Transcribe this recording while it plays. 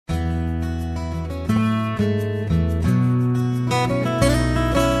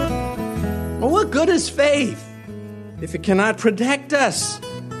Well, what good is faith if it cannot protect us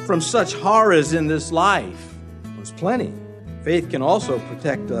from such horrors in this life? There's plenty. Faith can also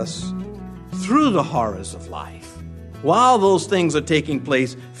protect us through the horrors of life. While those things are taking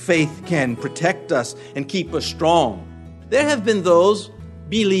place, faith can protect us and keep us strong. There have been those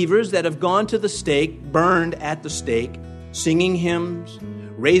believers that have gone to the stake, burned at the stake, singing hymns,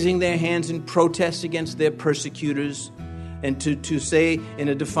 raising their hands in protest against their persecutors, and to say in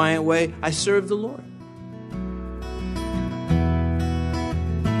a defiant way, I serve the Lord.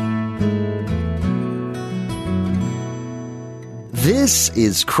 This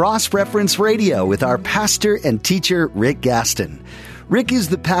is Cross Reference Radio with our pastor and teacher, Rick Gaston. Rick is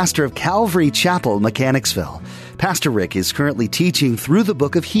the pastor of Calvary Chapel, Mechanicsville. Pastor Rick is currently teaching through the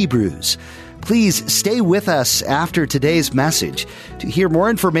book of Hebrews. Please stay with us after today's message to hear more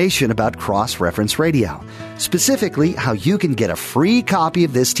information about Cross Reference Radio, specifically how you can get a free copy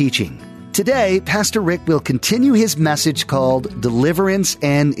of this teaching. Today, Pastor Rick will continue his message called Deliverance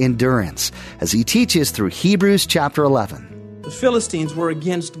and Endurance as he teaches through Hebrews chapter 11. The Philistines were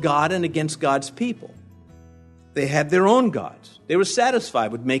against God and against God's people. They had their own gods. They were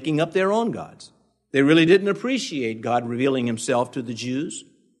satisfied with making up their own gods. They really didn't appreciate God revealing himself to the Jews.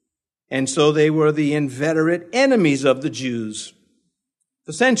 And so they were the inveterate enemies of the Jews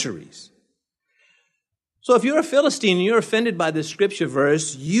for centuries. So if you're a Philistine and you're offended by this scripture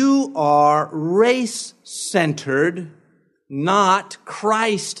verse, you are race-centered, not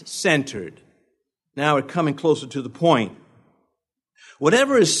Christ-centered. Now we're coming closer to the point.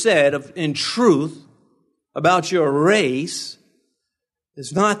 Whatever is said in truth about your race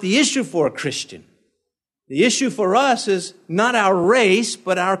is not the issue for a Christian. The issue for us is not our race,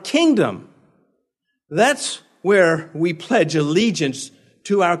 but our kingdom. That's where we pledge allegiance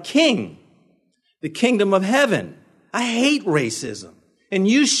to our King, the kingdom of heaven. I hate racism, and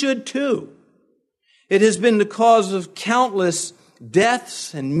you should too. It has been the cause of countless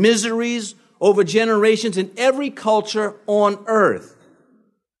deaths and miseries over generations in every culture on earth.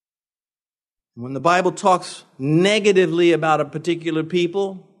 When the Bible talks negatively about a particular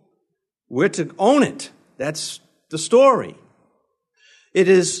people, we're to own it. That's the story. It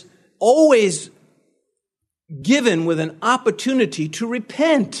is always given with an opportunity to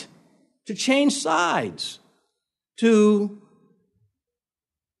repent, to change sides, to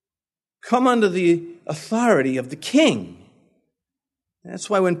come under the authority of the King. That's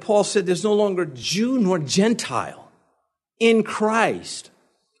why when Paul said there's no longer Jew nor Gentile in Christ,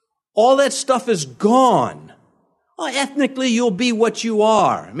 all that stuff is gone. Well, ethnically, you'll be what you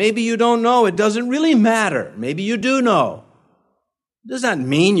are. Maybe you don't know. It doesn't really matter. Maybe you do know. It does not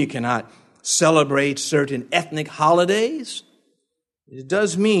mean you cannot celebrate certain ethnic holidays. It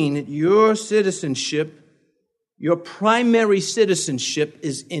does mean that your citizenship, your primary citizenship,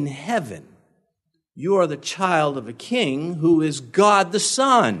 is in heaven. You are the child of a king who is God the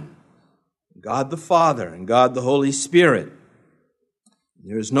Son, God the Father, and God the Holy Spirit.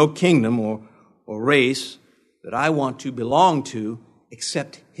 There is no kingdom or race that I want to belong to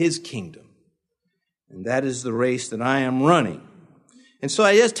except his kingdom. And that is the race that I am running. And so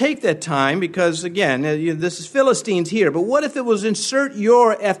I just take that time because, again, this is Philistines here. But what if it was insert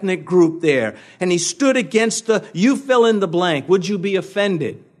your ethnic group there and he stood against you fill in the blank? Would you be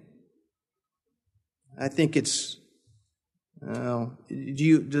offended? I think it's...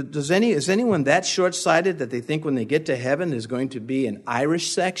 is anyone that short-sighted that they think when they get to heaven there's going to be an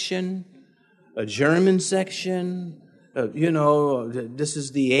Irish section, a German section, this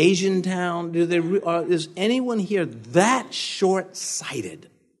is the Asian town? Is anyone here that short-sighted?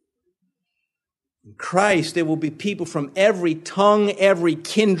 In Christ, there will be people from every tongue, every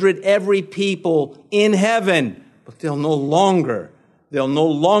kindred, every people in heaven, but they'll no longer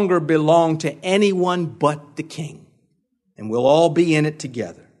belong to anyone but the King. And we'll all be in it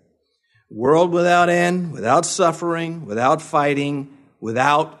together. World without end, without suffering, without fighting,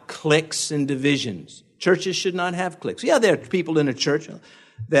 without cliques and divisions. Churches should not have cliques. Yeah, there are people in a church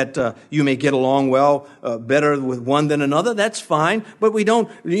that you may get along better with one than another. That's fine. But we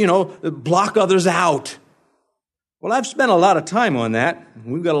don't, block others out. Well, I've spent a lot of time on that.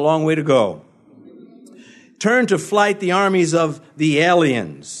 We've got a long way to go. Turn to flight the armies of the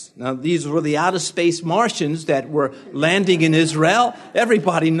aliens. Now, these were the out-of-space Martians that were landing in Israel.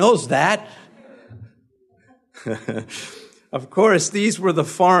 Everybody knows that. Of course, these were the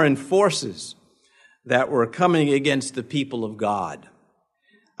foreign forces that were coming against the people of God.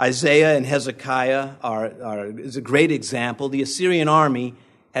 Isaiah and Hezekiah is a great example. The Assyrian army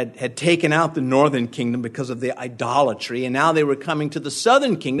had taken out the northern kingdom because of their idolatry, and now they were coming to the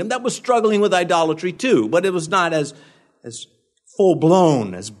southern kingdom that was struggling with idolatry too, but it was not as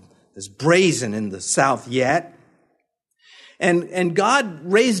full-blown, as brazen in the south yet. And God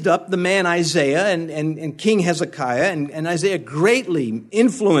raised up the man Isaiah and King Hezekiah, and Isaiah greatly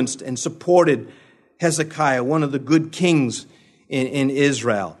influenced and supported Hezekiah, one of the good kings in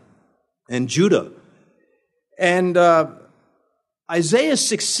Israel and Judah. And Isaiah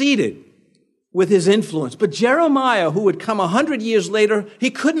succeeded with his influence. But Jeremiah, who would come 100 years later,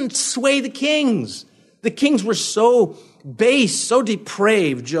 he couldn't sway the kings. The kings were so base, so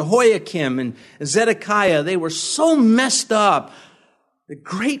depraved. Jehoiakim and Zedekiah, they were so messed up. The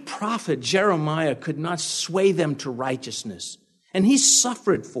great prophet Jeremiah could not sway them to righteousness. And he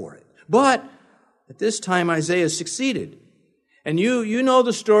suffered for it. But at this time, Isaiah succeeded. And you know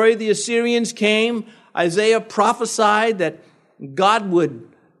the story. The Assyrians came. Isaiah prophesied that God would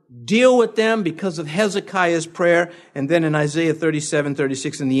deal with them because of Hezekiah's prayer. And then in Isaiah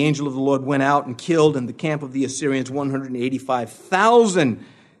 37:36, and the angel of the Lord went out and killed in the camp of the Assyrians 185,000.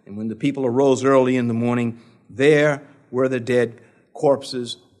 And when the people arose early in the morning, there were the dead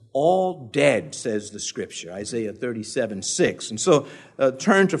corpses, all dead, says the scripture, Isaiah 37:6. And so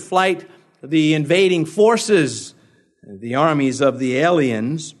turn to flight the invading forces, the armies of the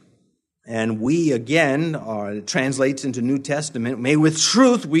aliens. And we, again, it translates into New Testament, may with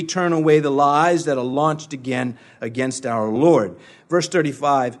truth we turn away the lies that are launched again against our Lord. Verse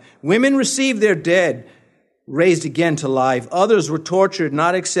 35, women received their dead, raised again to life. Others were tortured,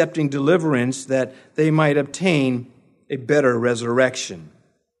 not accepting deliverance, that they might obtain a better resurrection.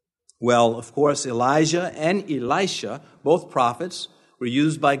 Well, of course, Elijah and Elisha, both prophets, were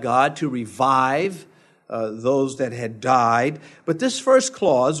used by God to revive those that had died. But this first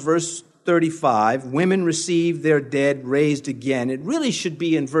clause, verse 35, women received their dead raised again. It really should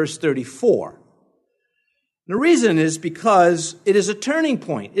be in verse 34. The reason is because it is a turning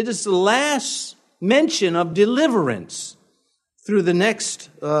point. It is the last mention of deliverance through the next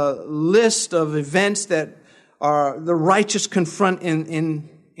list of events that are the righteous confront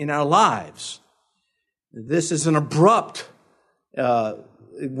in our lives. This is an abrupt,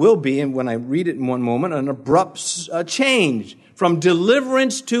 it will be, and when I read it in one moment, an abrupt change from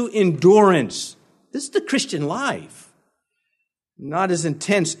deliverance to endurance. This is the Christian life. Not as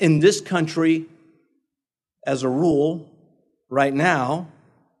intense in this country as a rule right now,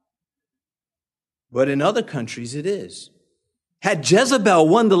 but in other countries it is. Had Jezebel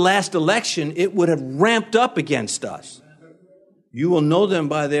won the last election, it would have ramped up against us. You will know them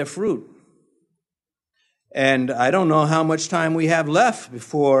by their fruit. And I don't know how much time we have left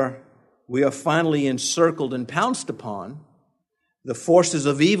before we are finally encircled and pounced upon. The forces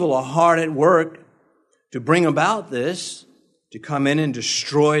of evil are hard at work to bring about this, to come in and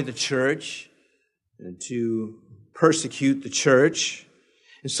destroy the church, and to persecute the church.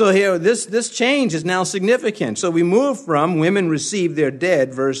 And so here, this change is now significant. So we move from women received their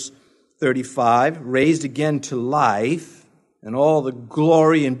dead, verse 35, raised again to life, and all the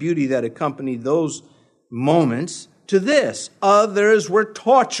glory and beauty that accompanied those moments, to this, others were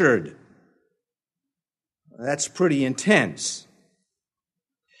tortured. That's pretty intense.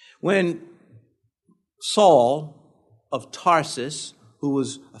 When Saul of Tarsus, who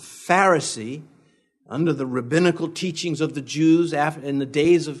was a Pharisee under the rabbinical teachings of the Jews in the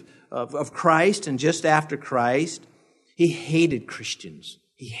days of Christ and just after Christ, he hated Christians.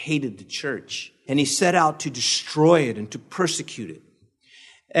 He hated the church. And he set out to destroy it and to persecute it.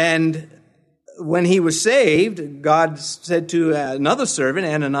 And when he was saved, God said to another servant,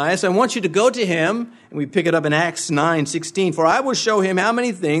 Ananias, I want you to go to him, and we pick it up in Acts 9:16, for I will show him how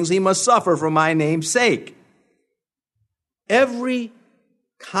many things he must suffer for my name's sake. Every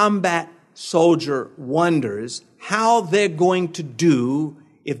combat soldier wonders how they're going to do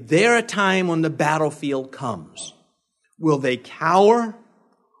if their time on the battlefield comes. Will they cower?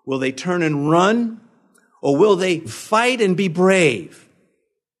 Will they turn and run? Or will they fight and be brave?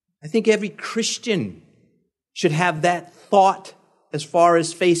 I think every Christian should have that thought as far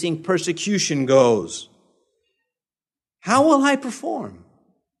as facing persecution goes. How will I perform?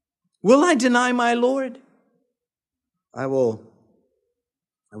 Will I deny my Lord? I will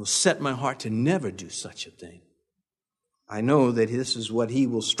set my heart to never do such a thing. I know that this is what He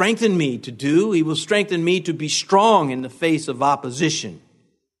will strengthen me to do. He will strengthen me to be strong in the face of opposition.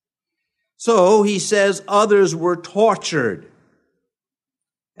 So he says others were tortured.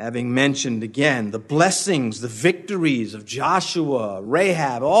 Having mentioned again the blessings, the victories of Joshua,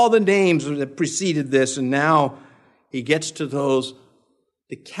 Rahab, all the names that preceded this, and now he gets to those,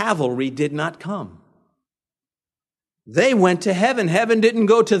 the cavalry did not come. They went to heaven. Heaven didn't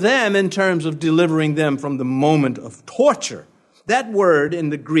go to them in terms of delivering them from the moment of torture. That word in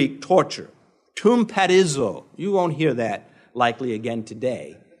the Greek, torture, tumpatizo, you won't hear that likely again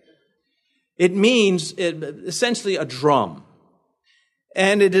today. It means essentially a drum.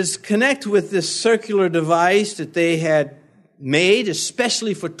 And it is connected with this circular device that they had made,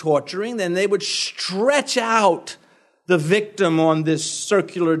 especially for torturing. Then they would stretch out the victim on this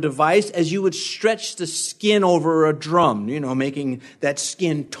circular device as you would stretch the skin over a drum, making that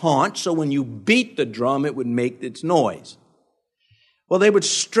skin taut, so when you beat the drum, it would make its noise. Well, they would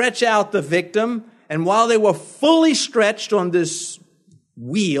stretch out the victim, and while they were fully stretched on this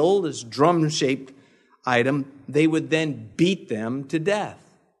wheel, this drum-shaped item, they would then beat them to death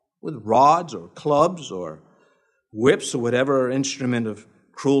with rods or clubs or whips or whatever instrument of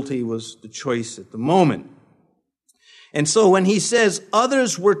cruelty was the choice at the moment. And so when he says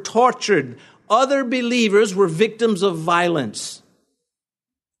others were tortured, other believers were victims of violence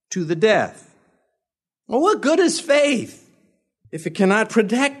to the death. Well, what good is faith if it cannot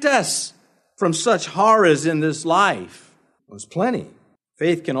protect us from such horrors in this life? There's plenty.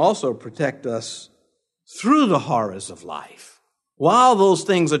 Faith can also protect us through the horrors of life. While those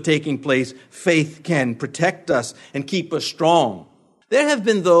things are taking place, faith can protect us and keep us strong. There have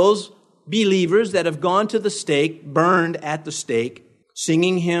been those believers that have gone to the stake, burned at the stake,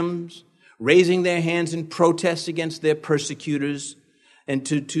 singing hymns, raising their hands in protest against their persecutors, and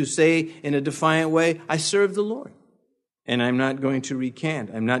to say in a defiant way, I serve the Lord, and I'm not going to recant.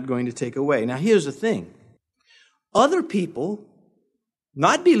 I'm not going to take away. Now, here's the thing. Other people,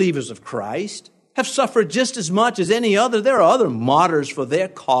 not believers of Christ, have suffered just as much as any other. There are other martyrs for their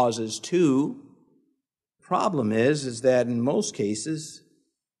causes too. The problem is that in most cases,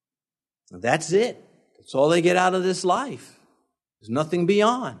 that's it. That's all they get out of this life. There's nothing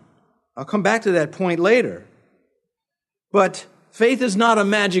beyond. I'll come back to that point later. But faith is not a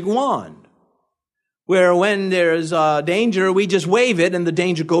magic wand where when there's danger, we just wave it and the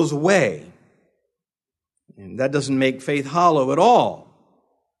danger goes away. And that doesn't make faith hollow at all.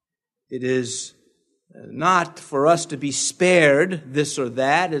 It is not for us to be spared this or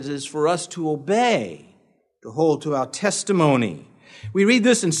that. It is for us to obey, to hold to our testimony. We read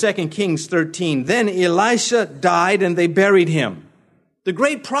this in 2 Kings 13. Then Elisha died and they buried him. The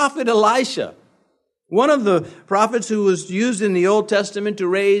great prophet Elisha, one of the prophets who was used in the Old Testament to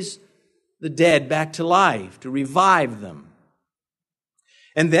raise the dead back to life, to revive them.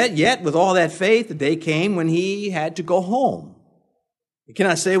 And that yet, with all that faith, the day came when he had to go home. You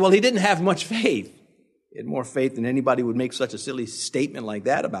cannot say, well, he didn't have much faith. He had more faith than anybody would make such a silly statement like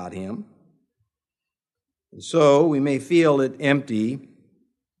that about him. And so we may feel it empty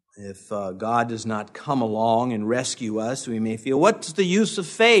if God does not come along and rescue us. We may feel, what's the use of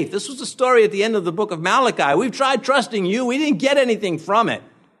faith? This was the story at the end of the book of Malachi. We've tried trusting you. We didn't get anything from it.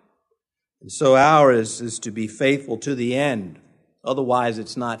 And so ours is to be faithful to the end. Otherwise,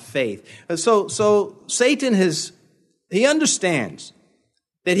 it's not faith. So Satan he understands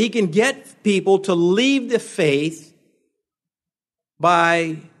that he can get people to leave the faith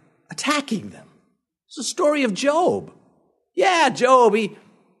by attacking them. It's the story of Job. Yeah, Job,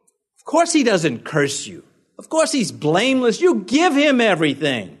 of course he doesn't curse you. Of course he's blameless. You give him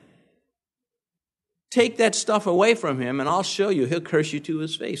everything. Take that stuff away from him and I'll show you. He'll curse you to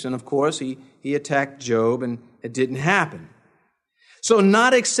his face. And of course he attacked Job and it didn't happen. So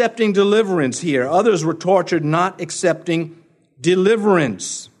not accepting deliverance here. Others were tortured not accepting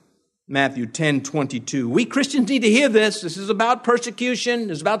deliverance. Matthew 10:22. We Christians need to hear this. This is about persecution.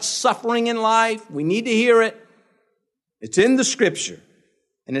 It's about suffering in life. We need to hear it. It's in the Scripture.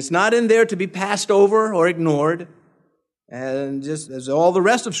 And it's not in there to be passed over or ignored. And just as all the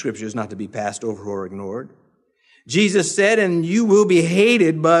rest of Scripture is not to be passed over or ignored. Jesus said, and you will be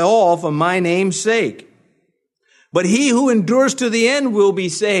hated by all for my name's sake. But he who endures to the end will be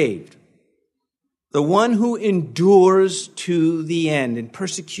saved. The one who endures to the end. And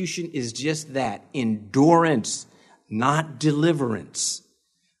persecution is just that, endurance, not deliverance.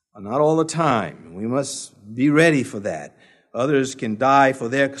 Not all the time. We must be ready for that. Others can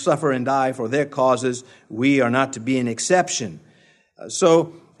suffer and die for their causes. We are not to be an exception.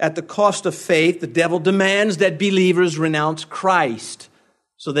 So, at the cost of faith, the devil demands that believers renounce Christ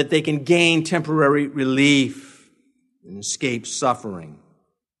so that they can gain temporary relief and escape suffering.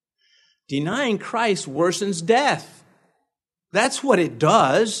 Denying Christ worsens death. That's what it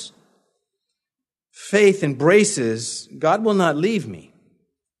does. Faith embraces, God will not leave me.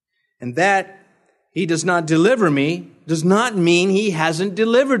 And that he does not deliver me does not mean he hasn't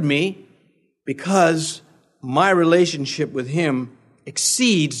delivered me, because my relationship with him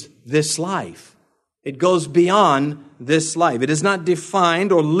exceeds this life. It goes beyond this life. It is not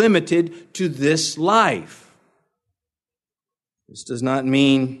defined or limited to this life. This does not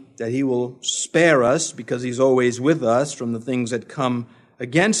mean that He will spare us because He's always with us from the things that come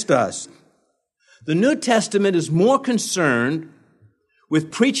against us. The New Testament is more concerned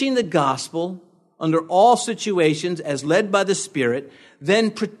with preaching the gospel under all situations as led by the Spirit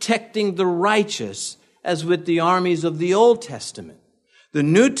than protecting the righteous as with the armies of the Old Testament. The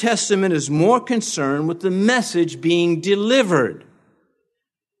New Testament is more concerned with the message being delivered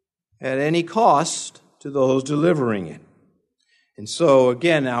at any cost to those delivering it. And so,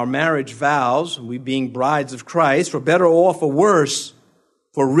 again, our marriage vows, we being brides of Christ, for better or for worse,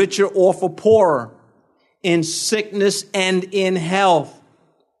 for richer or for poorer, in sickness and in health,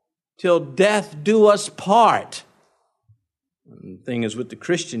 till death do us part. And the thing is, with the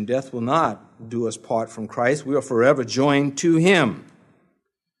Christian, death will not do us part from Christ. We are forever joined to Him.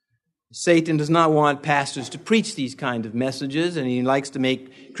 Satan does not want pastors to preach these kind of messages, and he likes to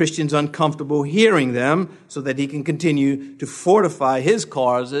make Christians uncomfortable hearing them so that he can continue to fortify his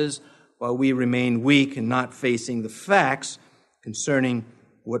causes while we remain weak and not facing the facts concerning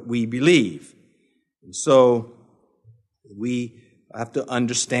what we believe. And so we have to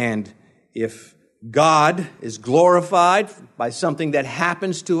understand, if God is glorified by something that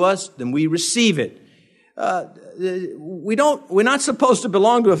happens to us, then we receive it. We're not supposed to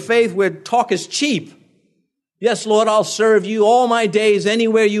belong to a faith where talk is cheap. Yes, Lord, I'll serve you all my days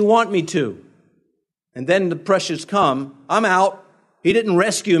anywhere you want me to. And then the pressures come. I'm out. He didn't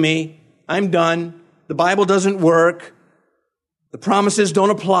rescue me. I'm done. The Bible doesn't work. The promises don't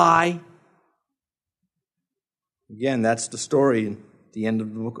apply. Again, that's the story at the end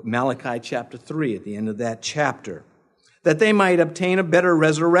of the book of Malachi chapter 3, at the end of that chapter. That they might obtain a better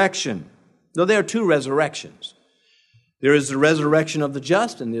resurrection. Though there are two resurrections. There is the resurrection of the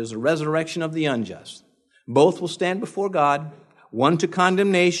just and there's the resurrection of the unjust. Both will stand before God, one to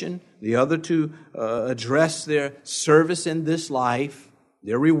condemnation, the other to address their service in this life,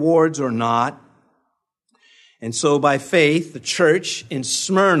 their rewards or not. And so by faith, the church in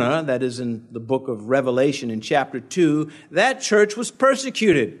Smyrna, that is in the book of Revelation in chapter 2, that church was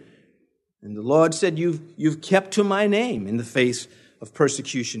persecuted. And the Lord said, you've kept to my name in the face of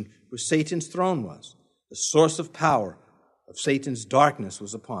persecution, where Satan's throne was. The source of power of Satan's darkness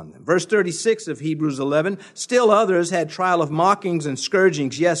was upon them. Verse 36 of Hebrews 11, still others had trial of mockings and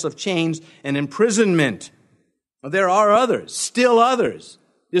scourgings, yes, of chains and imprisonment. Well, there are others, still others.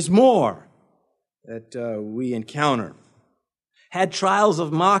 There's more that we encounter. Had trials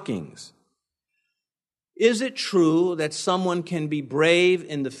of mockings. Is it true that someone can be brave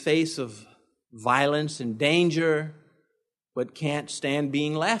in the face of violence and danger, but can't stand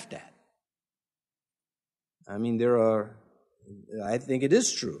being laughed at? I mean, I think it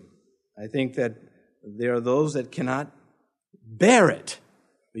is true. I think that there are those that cannot bear it.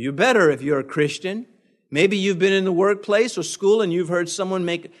 You better if you're a Christian. Maybe you've been in the workplace or school and you've heard someone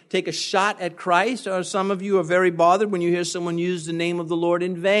take a shot at Christ, or some of you are very bothered when you hear someone use the name of the Lord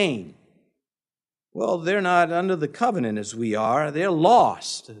in vain. Well, they're not under the covenant as we are. They're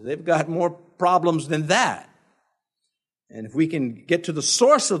lost. They've got more problems than that. And if we can get to the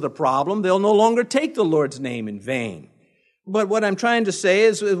source of the problem, they'll no longer take the Lord's name in vain. But what I'm trying to say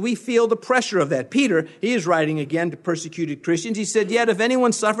is we feel the pressure of that. Peter, he is writing again to persecuted Christians. He said, yet if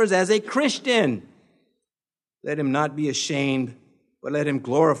anyone suffers as a Christian, let him not be ashamed, but let him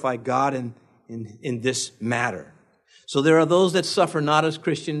glorify God in this matter. So there are those that suffer not as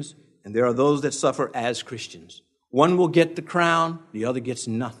Christians, and there are those that suffer as Christians. One will get the crown, the other gets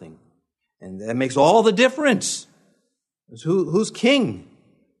nothing. And that makes all the difference. Who's king?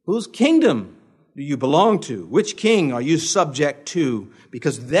 Whose kingdom do you belong to? Which king are you subject to?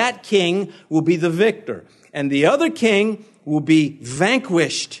 Because that king will be the victor, and the other king will be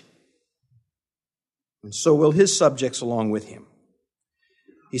vanquished. And so will his subjects along with him.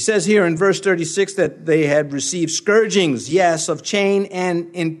 He says here in verse 36 that they had received scourgings, yes, of chain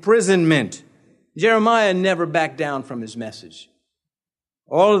and imprisonment. Jeremiah never backed down from his message.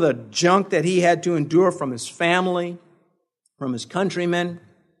 All of the junk that he had to endure from his family, from his countrymen,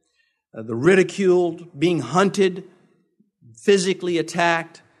 the ridiculed, being hunted, physically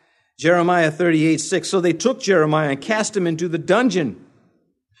attacked. Jeremiah 38:6. So they took Jeremiah and cast him into the dungeon,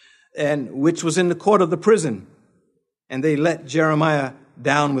 which was in the court of the prison. And they let Jeremiah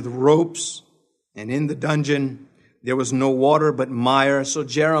down with ropes, and in the dungeon there was no water but mire. So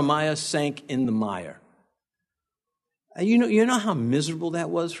Jeremiah sank in the mire. You know how miserable that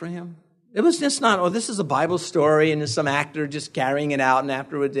was for him? It was just not, this is a Bible story and there's some actor just carrying it out, and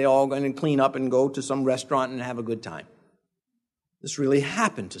afterwards they're all going to clean up and go to some restaurant and have a good time. This really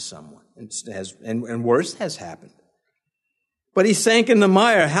happened to someone, and worse has happened. But he sank in the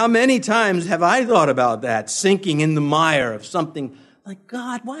mire. How many times have I thought about that, sinking in the mire of something like,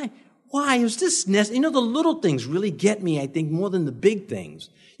 God, why is this necessary? The little things really get me, I think, more than the big things.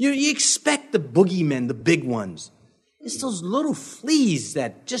 You expect the boogeymen, the big ones. It's those little fleas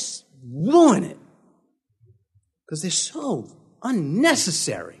that just ruin it. Because they're so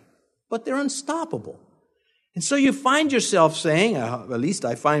unnecessary, but they're unstoppable. And so you find yourself saying, at least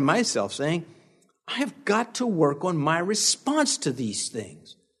I find myself saying, I have got to work on my response to these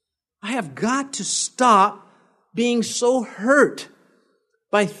things. I have got to stop being so hurt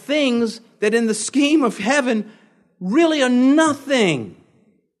by things that in the scheme of heaven really are nothing.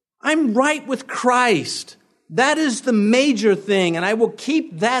 I'm right with Christ. That is the major thing, and I will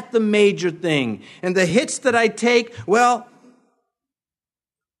keep that the major thing. And the hits that I take, well,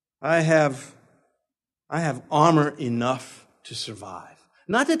 I have armor enough to survive.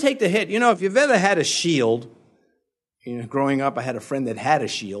 Not to take the hit. If you've ever had a shield, growing up, I had a friend that had a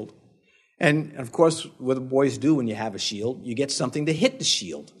shield. And, of course, what the boys do when you have a shield, you get something to hit the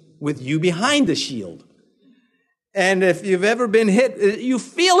shield with you behind the shield. And if you've ever been hit, you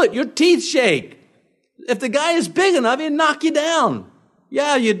feel it. Your teeth shake. If the guy is big enough, he'll knock you down.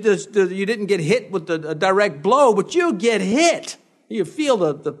 Yeah, you didn't get hit with a direct blow, but you get hit. You feel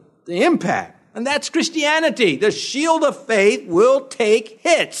the impact. And that's Christianity. The shield of faith will take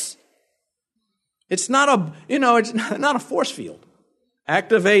hits. It's not a force field.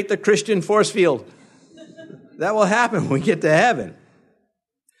 Activate the Christian force field. That will happen when we get to heaven.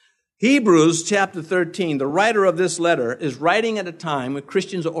 Hebrews chapter 13, the writer of this letter is writing at a time when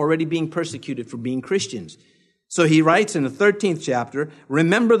Christians are already being persecuted for being Christians. So he writes in the 13th chapter,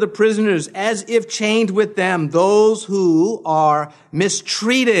 remember the prisoners as if chained with them, those who are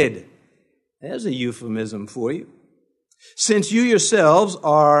mistreated. There's a euphemism for you. Since you yourselves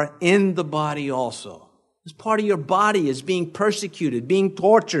are in the body also. This part of your body is being persecuted, being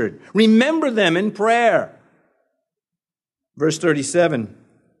tortured. Remember them in prayer. Verse 37,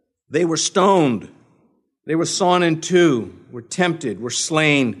 they were stoned. They were sawn in two, were tempted, were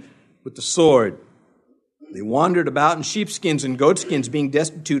slain with the sword. They wandered about in sheepskins and goatskins, being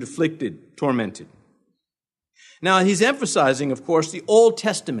destitute, afflicted, tormented. Now, he's emphasizing, of course, the Old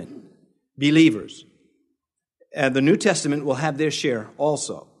Testament believers. And the New Testament will have their share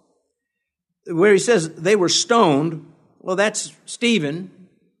also. Where he says they were stoned, well, that's Stephen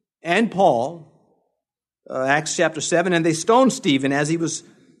and Paul, Acts chapter 7, and they stoned Stephen as he was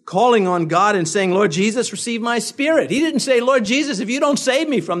calling on God and saying, Lord Jesus, receive my spirit. He didn't say, Lord Jesus, if you don't save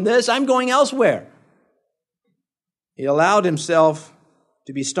me from this, I'm going elsewhere. He allowed himself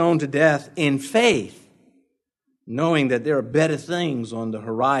to be stoned to death in faith, knowing that there are better things on the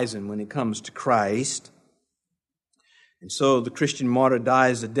horizon when it comes to Christ. And so the Christian martyr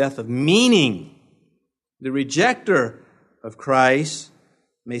dies the death of meaning. The rejecter of Christ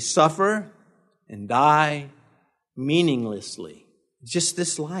may suffer and die meaninglessly. Just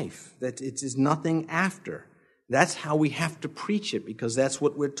this life, that it is nothing after. That's how we have to preach it, because that's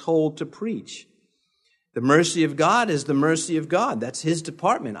what we're told to preach. The mercy of God is the mercy of God. That's His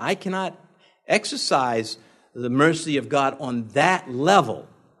department. I cannot exercise the mercy of God on that level,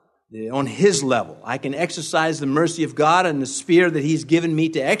 on His level. I can exercise the mercy of God in the sphere that He's given me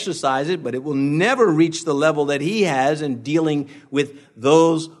to exercise it, but it will never reach the level that He has in dealing with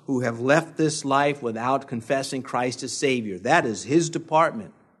those who have left this life without confessing Christ as Savior. That is His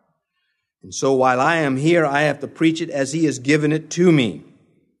department. And so while I am here, I have to preach it as He has given it to me.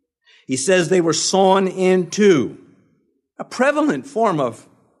 He says they were sawn in two. A prevalent form of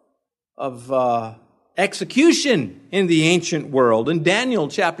execution in the ancient world. In Daniel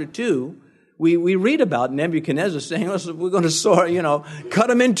chapter 2, we read about Nebuchadnezzar saying, we're going to cut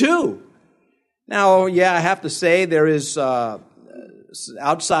him in two. Now, yeah, I have to say there is,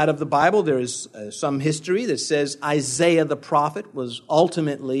 outside of the Bible, there is some history that says Isaiah the prophet was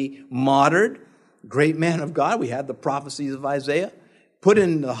ultimately martyred. Great man of God. We have the prophecies of Isaiah. Put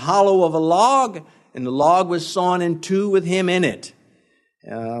in the hollow of a log, and the log was sawn in two with him in it.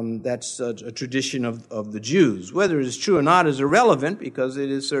 That's a tradition of the Jews. Whether it is true or not is irrelevant, because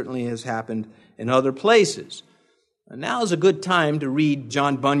it certainly has happened in other places. And now is a good time to read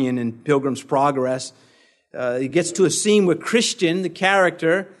John Bunyan in Pilgrim's Progress. He gets to a scene where Christian, the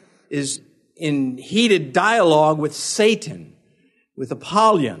character, is in heated dialogue with Satan, with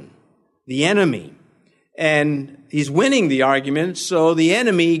Apollyon, the enemy. And he's winning the argument, so the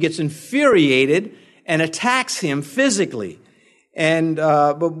enemy gets infuriated and attacks him physically. And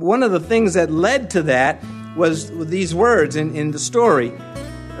but one of the things that led to that was these words in the story.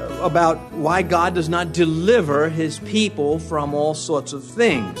 about why God does not deliver his people from all sorts of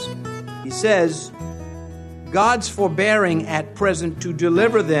things. He says, God's forbearing at present to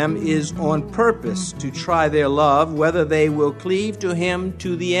deliver them is on purpose to try their love, whether they will cleave to him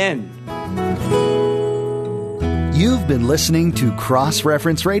to the end. You've been listening to Cross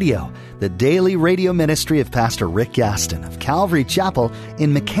Reference Radio, the daily radio ministry of Pastor Rick Gaston of Calvary Chapel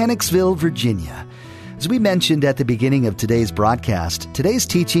in Mechanicsville, Virginia. As we mentioned at the beginning of today's broadcast, today's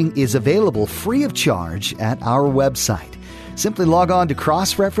teaching is available free of charge at our website. Simply log on to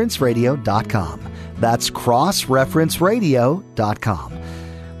crossreferenceradio.com. That's crossreferenceradio.com.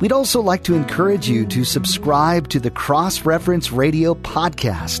 We'd also like to encourage you to subscribe to the Cross Reference Radio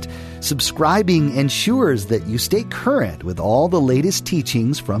podcast. Subscribing ensures that you stay current with all the latest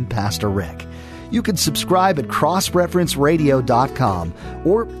teachings from Pastor Rick. You can subscribe at crossreferenceradio.com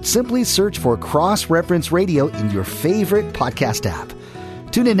or simply search for Cross Reference Radio in your favorite podcast app.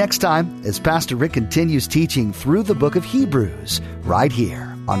 Tune in next time as Pastor Rick continues teaching through the book of Hebrews right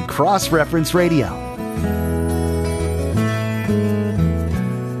here on Cross Reference Radio.